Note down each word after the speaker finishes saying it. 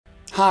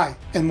Hi,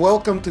 and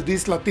welcome to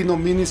this Latino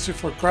Ministry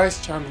for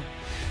Christ channel.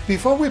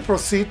 Before we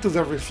proceed to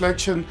the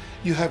reflection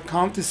you have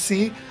come to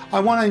see, I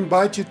want to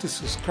invite you to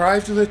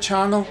subscribe to the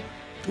channel,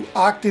 to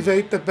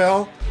activate the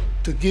bell,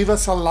 to give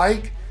us a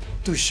like,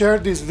 to share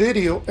this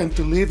video, and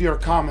to leave your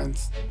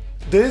comments.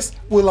 This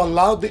will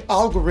allow the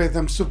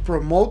algorithms to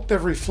promote the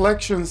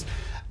reflections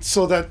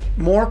so that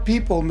more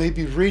people may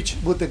be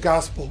reached with the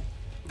gospel.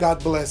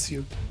 God bless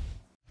you.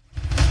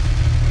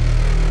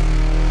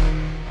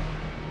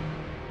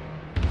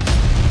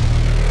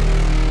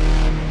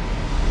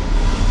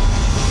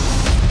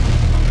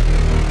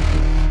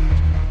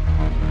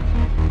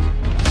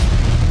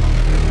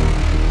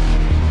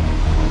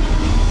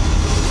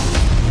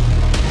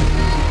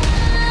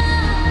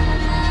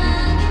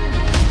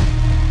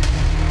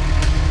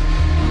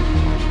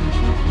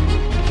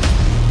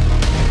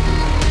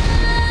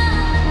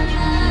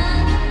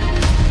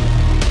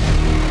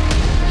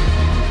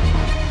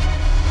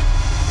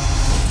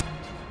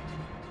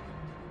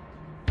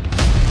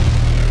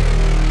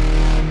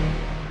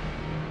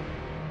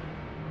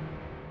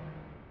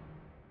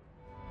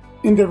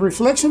 In the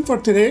reflection for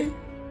today,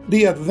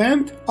 the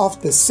advent of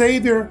the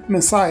Savior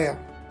Messiah.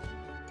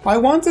 I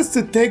want us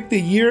to take the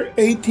year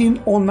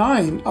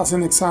 1809 as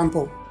an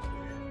example.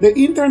 The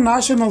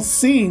international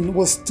scene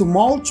was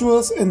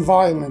tumultuous and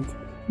violent.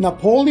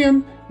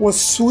 Napoleon was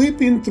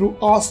sweeping through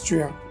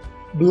Austria.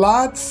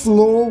 Blood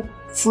flowed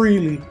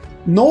freely.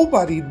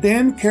 Nobody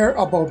then cared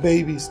about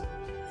babies.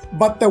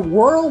 But the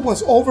world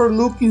was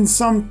overlooking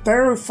some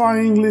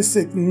terrifyingly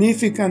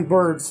significant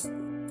births.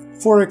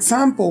 For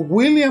example,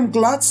 William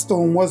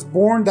Gladstone was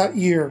born that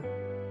year.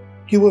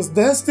 He was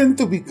destined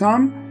to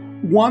become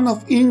one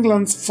of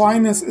England's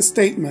finest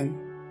statesmen.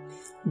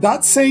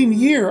 That same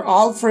year,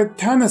 Alfred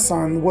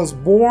Tennyson was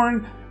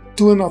born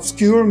to an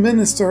obscure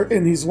minister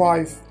and his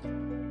wife.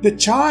 The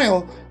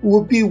child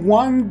would be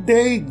one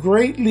day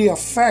greatly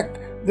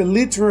affect the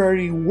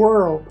literary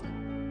world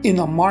in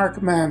a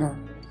marked manner.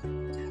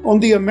 On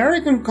the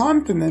American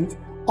continent,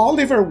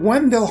 Oliver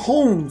Wendell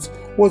Holmes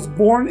was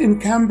born in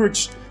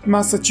Cambridge,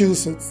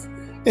 Massachusetts,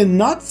 and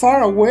not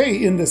far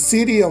away in the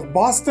city of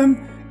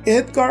Boston,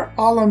 Edgar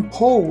Allan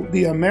Poe,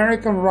 the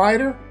American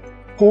writer,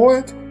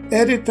 poet,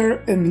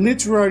 editor, and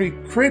literary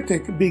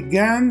critic,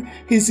 began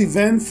his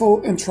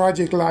eventful and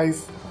tragic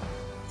life.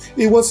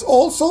 It was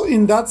also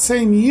in that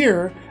same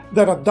year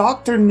that a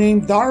doctor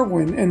named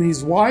Darwin and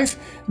his wife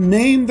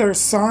named their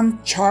son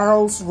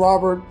Charles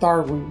Robert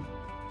Darwin.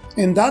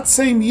 In that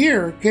same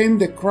year came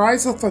the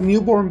cries of a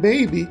newborn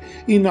baby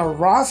in a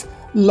rough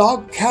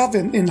log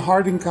cabin in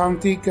Hardin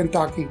County,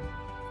 Kentucky.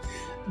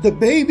 The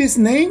baby's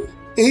name?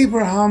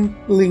 Abraham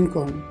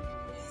Lincoln.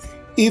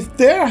 If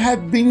there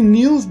had been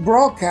news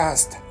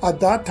broadcast at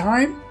that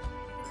time,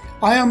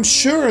 I am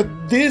sure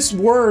these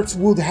words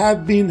would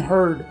have been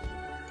heard.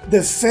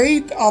 The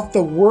fate of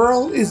the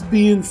world is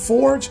being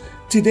forged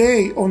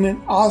today on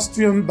an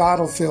Austrian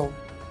battlefield.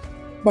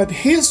 But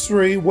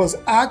history was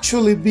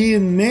actually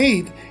being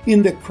made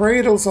in the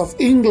cradles of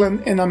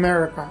England and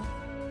America.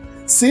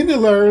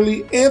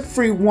 Similarly,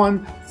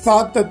 everyone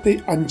thought that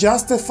the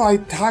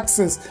unjustified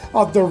taxes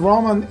of the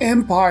Roman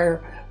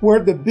Empire were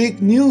the big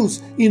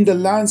news in the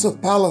lands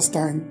of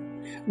Palestine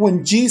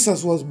when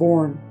Jesus was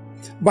born.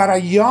 But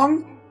a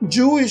young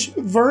Jewish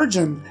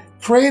virgin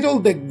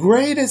cradled the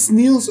greatest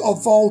news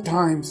of all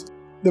times,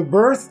 the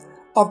birth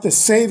of the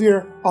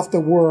Savior of the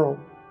world.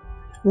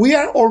 We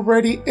are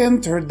already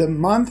entered the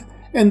month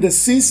and the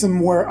season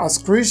where, as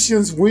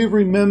Christians, we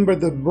remember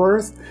the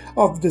birth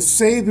of the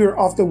Savior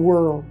of the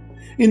world.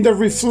 In the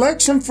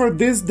reflection for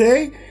this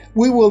day,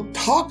 we will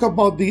talk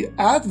about the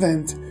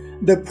Advent,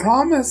 the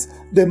promise,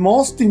 the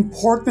most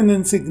important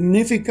and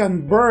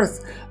significant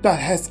birth that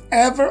has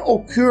ever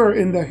occurred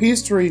in the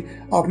history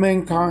of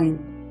mankind.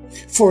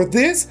 For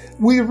this,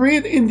 we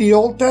read in the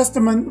Old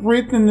Testament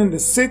written in the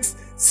 6th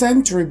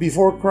century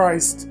before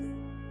Christ.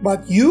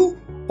 But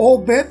you, O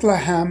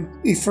Bethlehem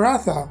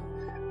Ephrathah,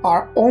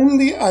 are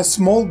only a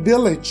small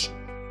village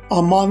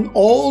among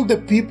all the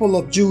people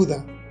of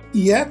Judah,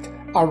 yet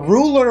a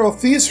ruler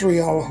of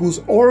Israel whose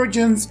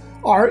origins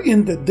are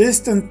in the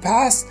distant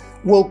past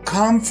will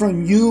come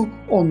from you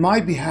on my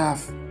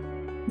behalf.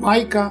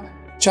 Micah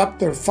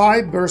chapter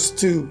 5 verse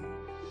 2.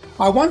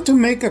 I want to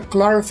make a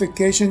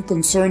clarification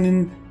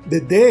concerning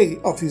the day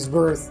of his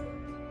birth.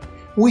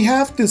 We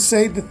have to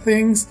say the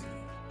things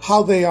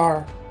how they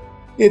are.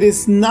 It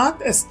is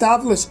not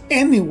established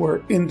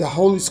anywhere in the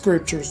Holy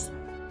Scriptures.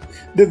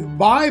 The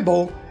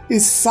Bible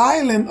is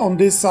silent on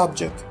this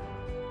subject.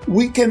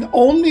 We can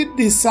only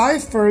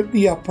decipher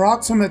the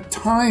approximate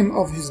time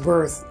of his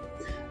birth,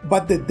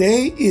 but the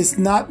day is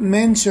not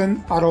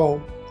mentioned at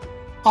all.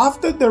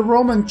 After the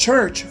Roman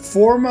Church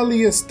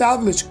formally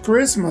established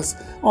Christmas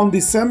on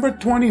December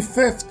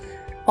 25th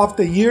of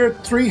the year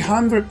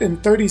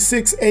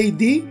 336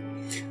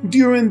 AD,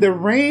 during the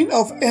reign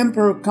of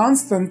Emperor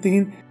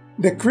Constantine,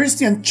 the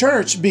Christian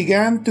Church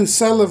began to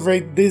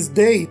celebrate this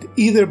date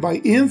either by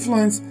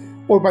influence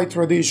or by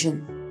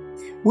tradition.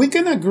 We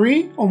can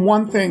agree on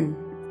one thing,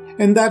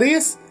 and that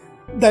is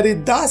that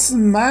it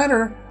doesn't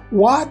matter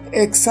what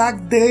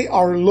exact day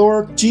our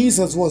Lord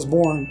Jesus was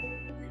born.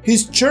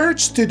 His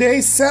church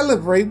today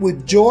celebrates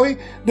with joy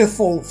the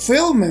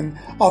fulfillment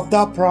of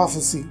that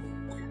prophecy,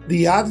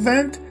 the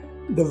advent,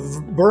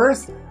 the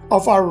birth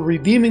of our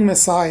redeeming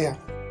Messiah.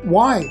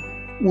 Why,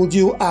 would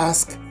you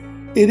ask?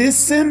 It is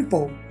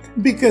simple,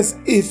 because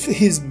if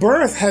his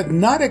birth had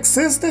not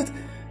existed,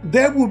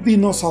 there would be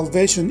no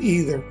salvation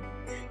either.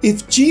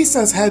 If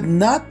Jesus had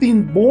not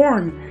been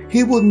born,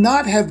 he would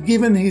not have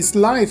given his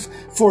life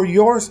for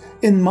yours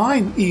and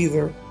mine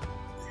either.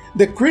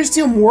 The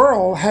Christian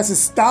world has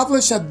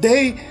established a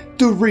day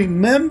to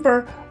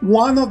remember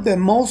one of the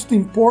most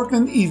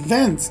important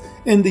events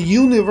in the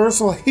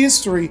universal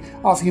history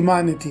of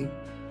humanity.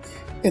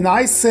 And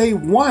I say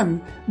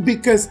one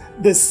because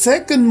the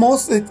second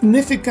most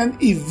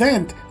significant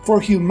event for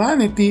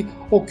humanity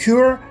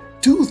occurred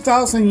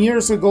 2,000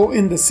 years ago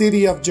in the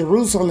city of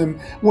Jerusalem,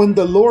 when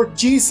the Lord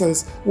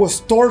Jesus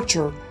was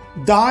tortured,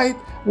 died,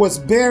 was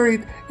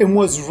buried, and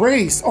was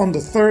raised on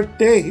the third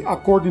day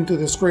according to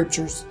the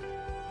scriptures.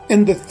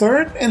 And the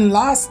third and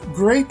last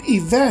great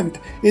event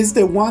is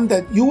the one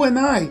that you and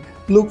I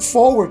look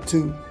forward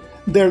to,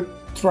 the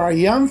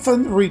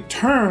triumphant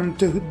return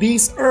to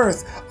this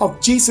earth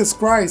of Jesus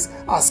Christ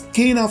as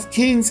King of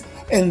Kings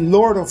and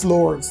Lord of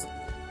Lords.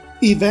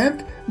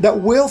 Event that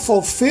will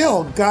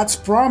fulfill God's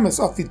promise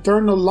of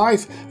eternal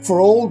life for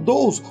all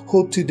those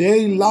who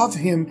today love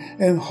Him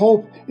and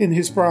hope in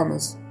His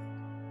promise.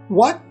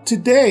 What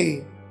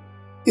today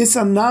is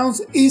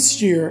announced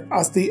each year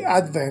as the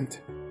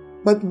Advent.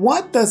 But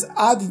what does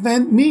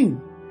Advent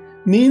mean?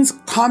 Means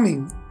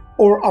coming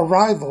or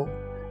arrival,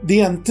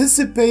 the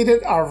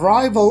anticipated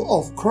arrival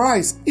of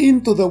Christ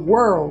into the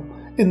world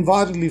in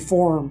bodily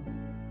form.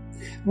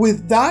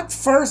 With that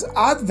first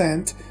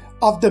advent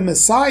of the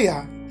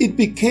Messiah, it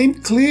became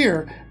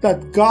clear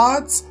that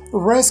God's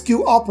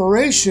rescue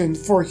operation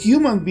for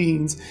human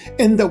beings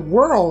in the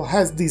world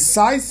has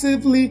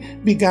decisively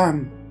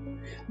begun,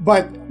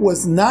 but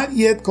was not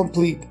yet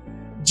complete.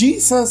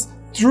 Jesus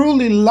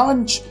truly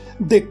launched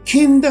the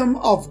kingdom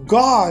of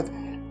God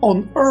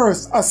on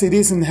earth as it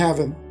is in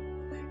heaven.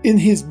 In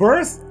his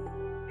birth,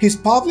 his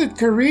public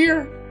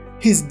career,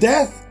 his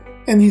death,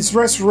 and his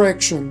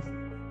resurrection.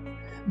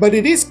 But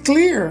it is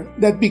clear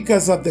that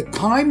because of the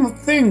kind of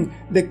thing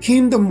the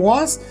kingdom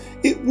was,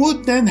 it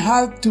would then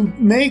have to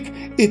make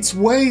its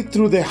way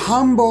through the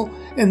humble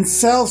and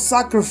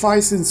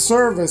self-sacrificing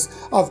service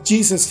of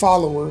Jesus'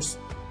 followers,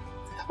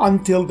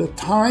 until the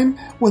time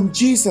when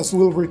Jesus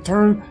will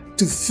return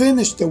to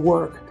finish the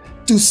work,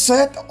 to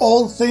set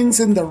all things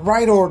in the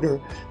right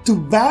order, to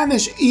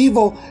banish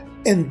evil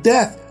and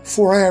death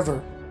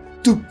forever,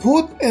 to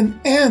put an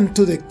end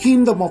to the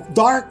kingdom of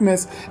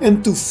darkness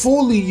and to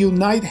fully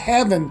unite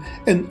heaven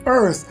and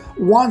earth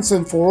once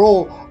and for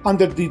all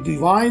under the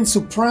divine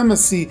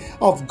supremacy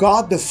of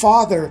God the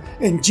Father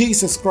and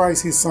Jesus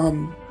Christ His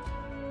Son.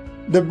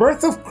 The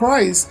birth of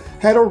Christ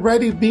had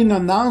already been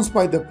announced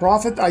by the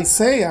prophet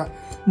Isaiah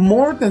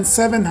more than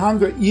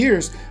 700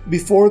 years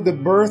before the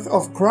birth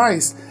of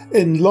Christ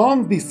and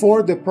long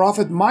before the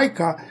prophet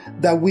Micah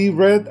that we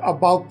read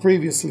about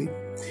previously.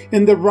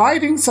 In the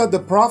writings of the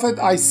prophet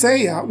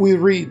Isaiah, we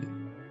read,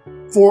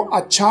 "For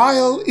a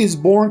child is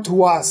born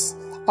to us,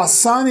 a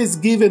son is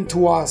given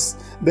to us,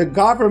 the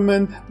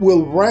government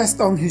will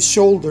rest on his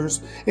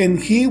shoulders, and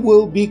he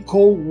will be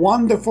called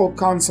Wonderful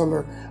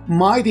Counselor,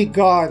 Mighty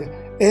God,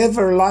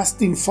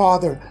 Everlasting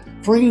Father,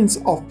 Prince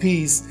of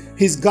Peace.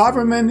 His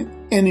government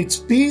and its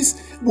peace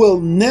will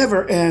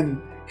never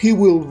end. He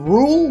will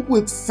rule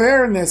with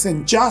fairness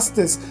and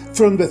justice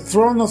from the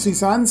throne of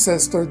his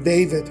ancestor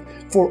David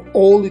for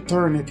all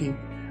eternity.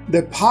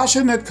 The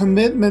passionate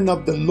commitment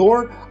of the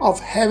Lord of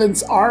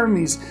heaven's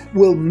armies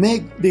will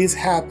make this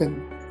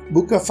happen."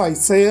 Book of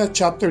Isaiah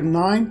chapter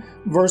 9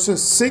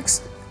 verses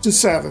 6 to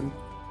 7.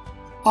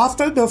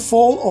 After the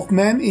fall of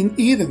man in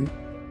Eden,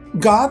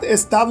 God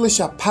established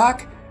a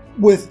pact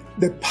with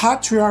the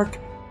patriarch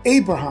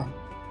Abraham,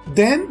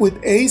 then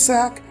with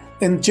Isaac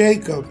and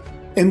Jacob,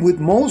 and with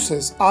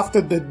Moses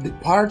after the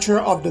departure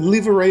of the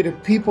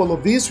liberated people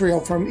of Israel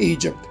from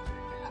Egypt.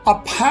 A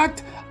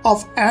pact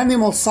of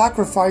animal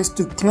sacrifice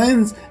to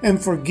cleanse and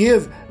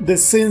forgive the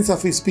sins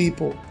of his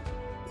people.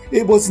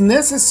 It was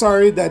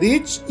necessary that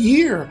each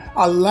year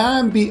a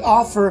lamb be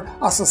offered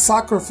as a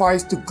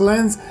sacrifice to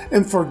cleanse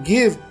and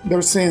forgive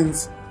their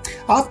sins.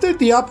 After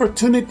the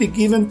opportunity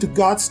given to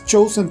God's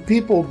chosen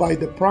people by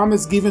the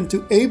promise given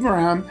to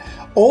Abraham,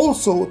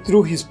 also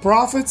through his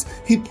prophets,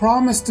 he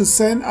promised to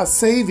send a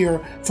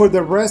Savior for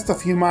the rest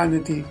of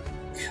humanity.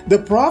 The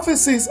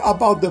prophecies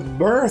about the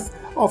birth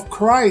of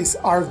Christ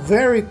are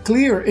very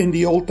clear in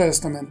the Old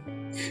Testament.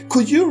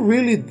 Could you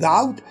really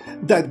doubt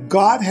that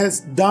God has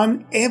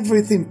done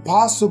everything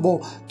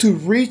possible to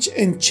reach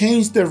and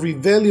change the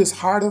rebellious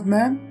heart of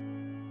man?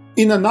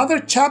 In another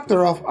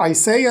chapter of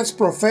Isaiah's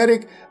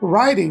prophetic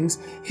writings,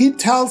 he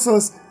tells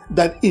us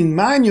that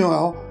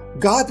Emmanuel,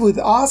 God with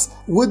us,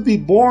 would be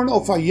born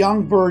of a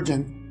young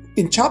virgin.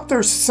 In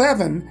chapter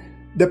 7,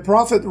 the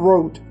prophet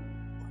wrote,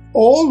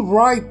 "All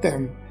right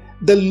then,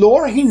 The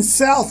Lord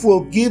himself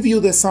will give you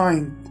the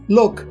sign.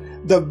 Look,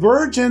 the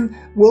virgin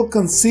will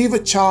conceive a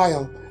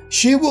child.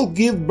 She will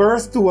give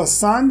birth to a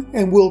son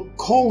and will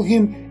call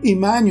him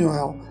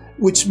Emmanuel,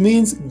 which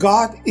means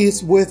God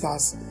is with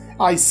us.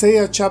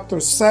 Isaiah chapter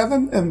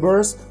 7 and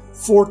verse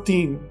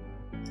 14.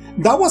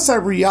 That was a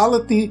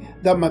reality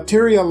that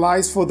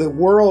materialized for the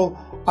world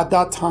at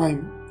that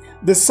time.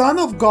 The Son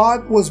of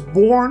God was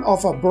born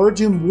of a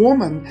virgin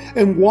woman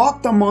and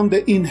walked among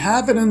the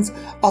inhabitants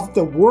of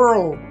the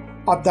world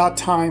at that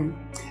time,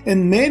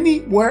 and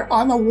many were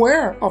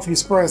unaware of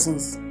his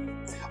presence.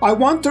 I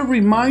want to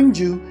remind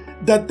you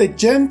that the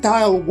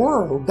Gentile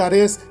world, that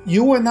is,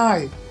 you and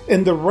I,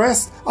 and the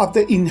rest of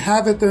the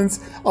inhabitants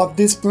of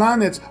this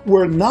planet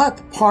were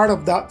not part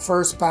of that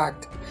first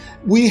pact.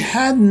 We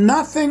had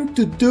nothing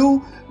to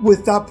do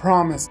with that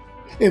promise,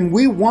 and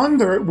we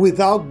wander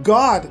without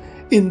God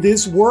in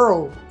this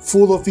world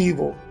full of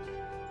evil.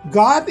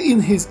 God,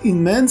 in his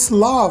immense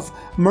love,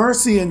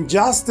 mercy, and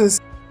justice,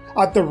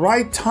 at the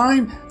right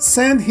time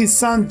sent his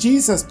son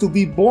Jesus to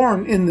be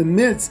born in the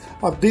midst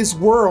of this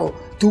world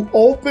to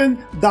open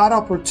that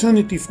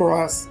opportunity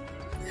for us.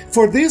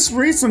 For this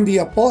reason, the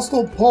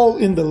Apostle Paul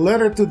in the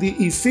letter to the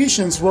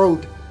Ephesians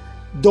wrote,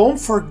 "Don't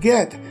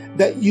forget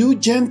that you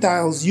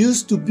Gentiles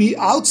used to be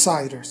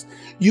outsiders.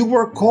 You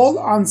were called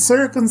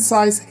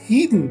uncircumcised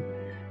heathen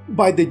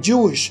by the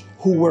Jewish,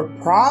 who were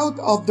proud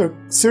of their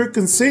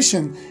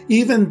circumcision,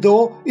 even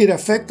though it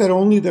affected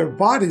only their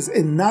bodies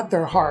and not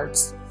their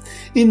hearts.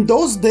 In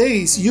those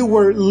days, you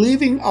were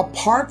living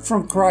apart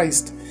from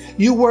Christ.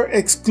 You were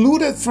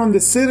excluded from the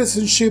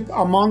citizenship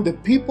among the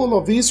people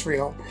of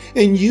Israel,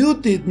 and you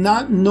did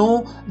not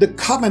know the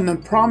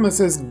covenant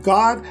promises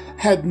God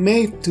had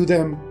made to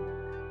them.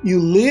 You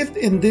lived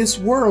in this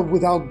world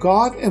without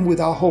God and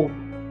without hope.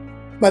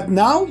 But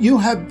now you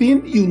have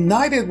been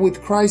united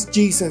with Christ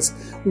Jesus.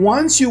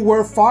 Once you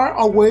were far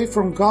away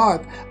from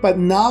God, but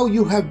now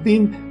you have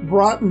been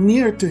brought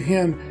near to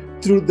him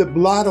through the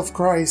blood of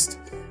Christ.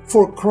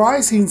 For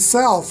Christ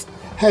himself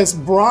has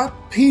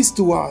brought peace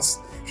to us.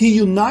 He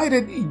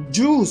united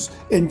Jews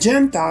and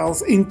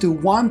Gentiles into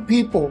one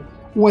people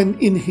when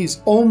in his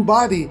own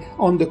body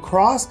on the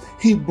cross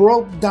he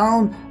broke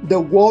down the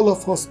wall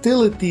of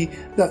hostility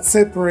that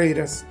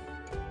separated us.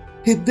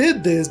 He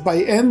did this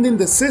by ending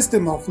the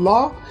system of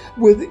law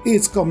with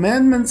its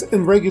commandments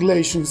and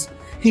regulations.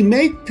 He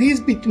made peace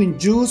between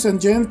Jews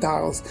and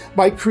Gentiles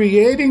by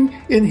creating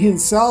in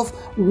himself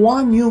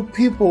one new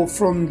people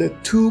from the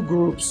two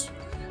groups.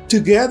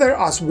 Together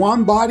as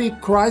one body,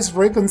 Christ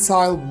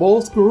reconciled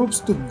both groups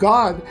to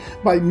God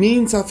by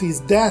means of his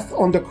death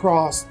on the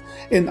cross,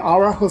 and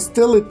our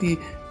hostility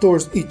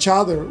towards each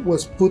other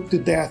was put to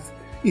death.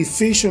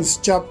 Ephesians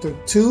chapter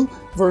 2,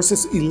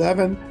 verses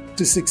 11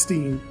 to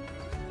 16.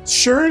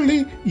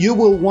 Surely you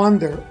will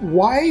wonder,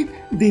 why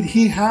did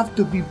he have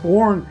to be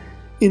born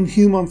in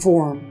human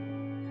form?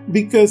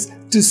 Because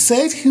to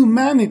save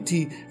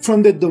humanity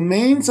from the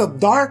domains of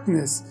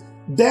darkness,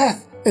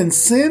 death, and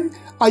sin,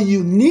 a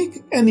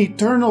unique and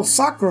eternal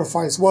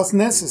sacrifice was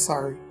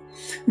necessary.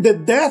 The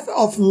death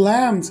of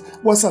lambs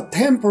was a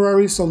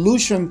temporary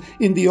solution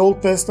in the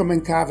Old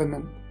Testament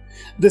covenant.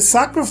 The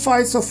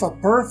sacrifice of a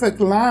perfect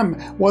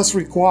lamb was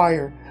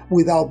required,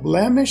 without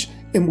blemish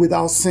and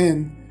without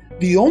sin.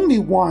 The only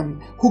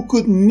one who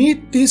could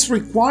meet these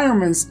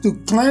requirements to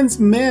cleanse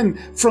men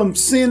from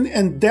sin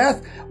and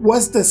death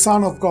was the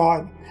Son of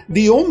God,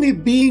 the only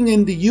being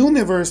in the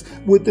universe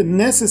with the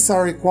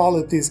necessary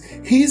qualities.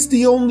 He's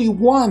the only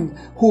one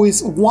who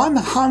is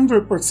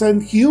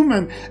 100%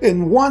 human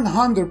and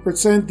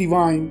 100%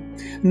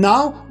 divine.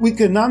 Now we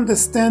can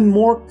understand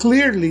more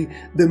clearly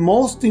the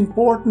most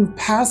important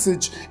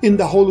passage in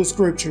the Holy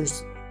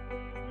Scriptures.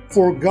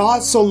 For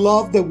God so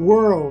loved the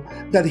world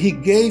that he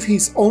gave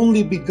his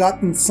only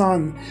begotten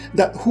Son,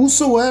 that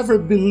whosoever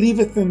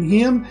believeth in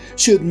him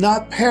should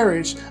not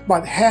perish,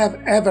 but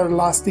have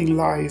everlasting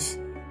life.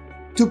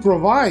 To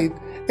provide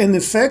an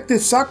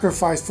effective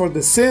sacrifice for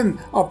the sin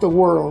of the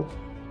world.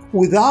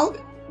 Without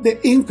the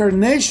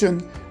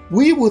incarnation,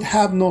 we would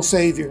have no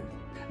Savior.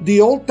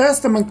 The Old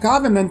Testament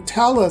covenant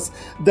tells us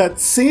that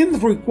sin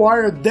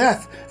required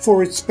death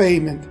for its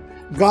payment.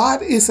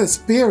 God is a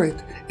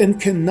spirit and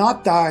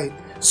cannot die.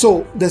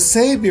 So the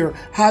Savior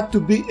had to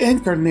be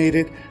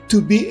incarnated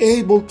to be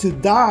able to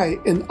die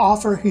and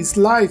offer his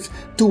life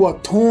to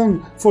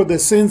atone for the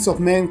sins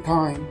of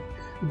mankind.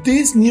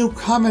 This new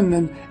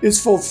covenant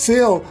is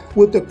fulfilled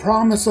with the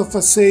promise of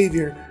a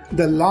Savior,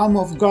 the Lamb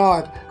of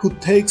God, who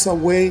takes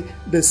away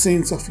the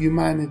sins of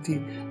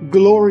humanity.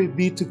 Glory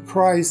be to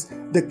Christ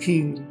the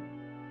King.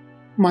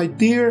 My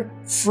dear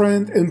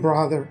friend and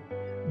brother,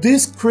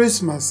 this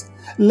Christmas,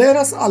 let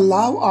us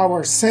allow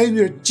our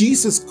Savior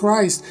Jesus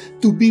Christ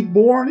to be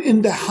born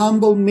in the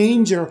humble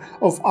manger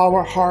of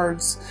our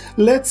hearts.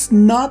 Let's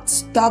not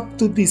stop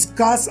to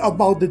discuss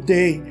about the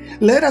day.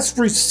 Let us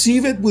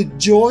receive it with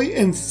joy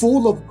and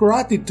full of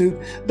gratitude,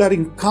 that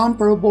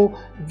incomparable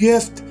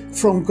gift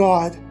from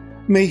God.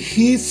 May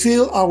he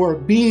fill our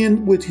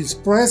being with his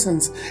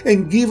presence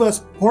and give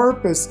us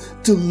purpose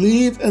to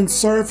live and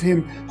serve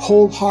him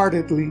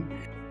wholeheartedly.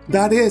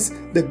 That is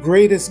the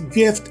greatest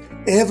gift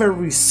ever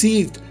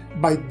received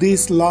by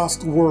this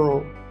lost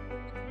world.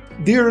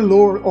 Dear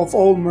Lord of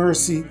all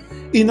mercy,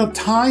 in a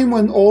time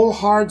when all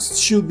hearts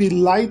should be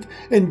light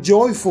and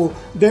joyful,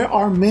 there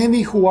are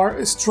many who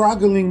are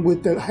struggling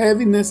with the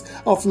heaviness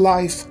of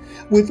life,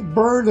 with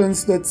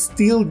burdens that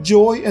steal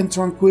joy and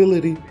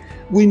tranquility.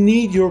 We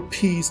need your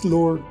peace,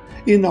 Lord.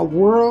 In a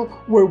world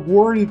where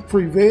worry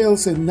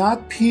prevails and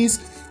not peace,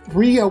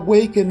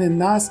 reawaken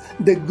in us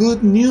the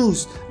good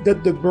news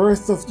that the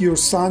birth of your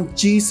Son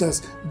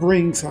Jesus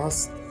brings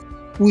us.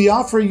 We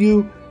offer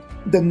you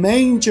the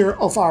manger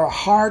of our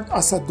heart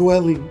as a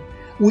dwelling.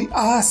 We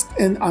ask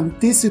and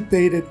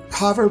anticipate it,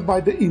 covered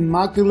by the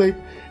immaculate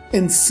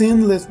and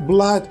sinless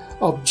blood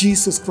of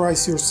Jesus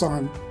Christ, your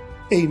Son.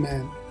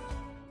 Amen.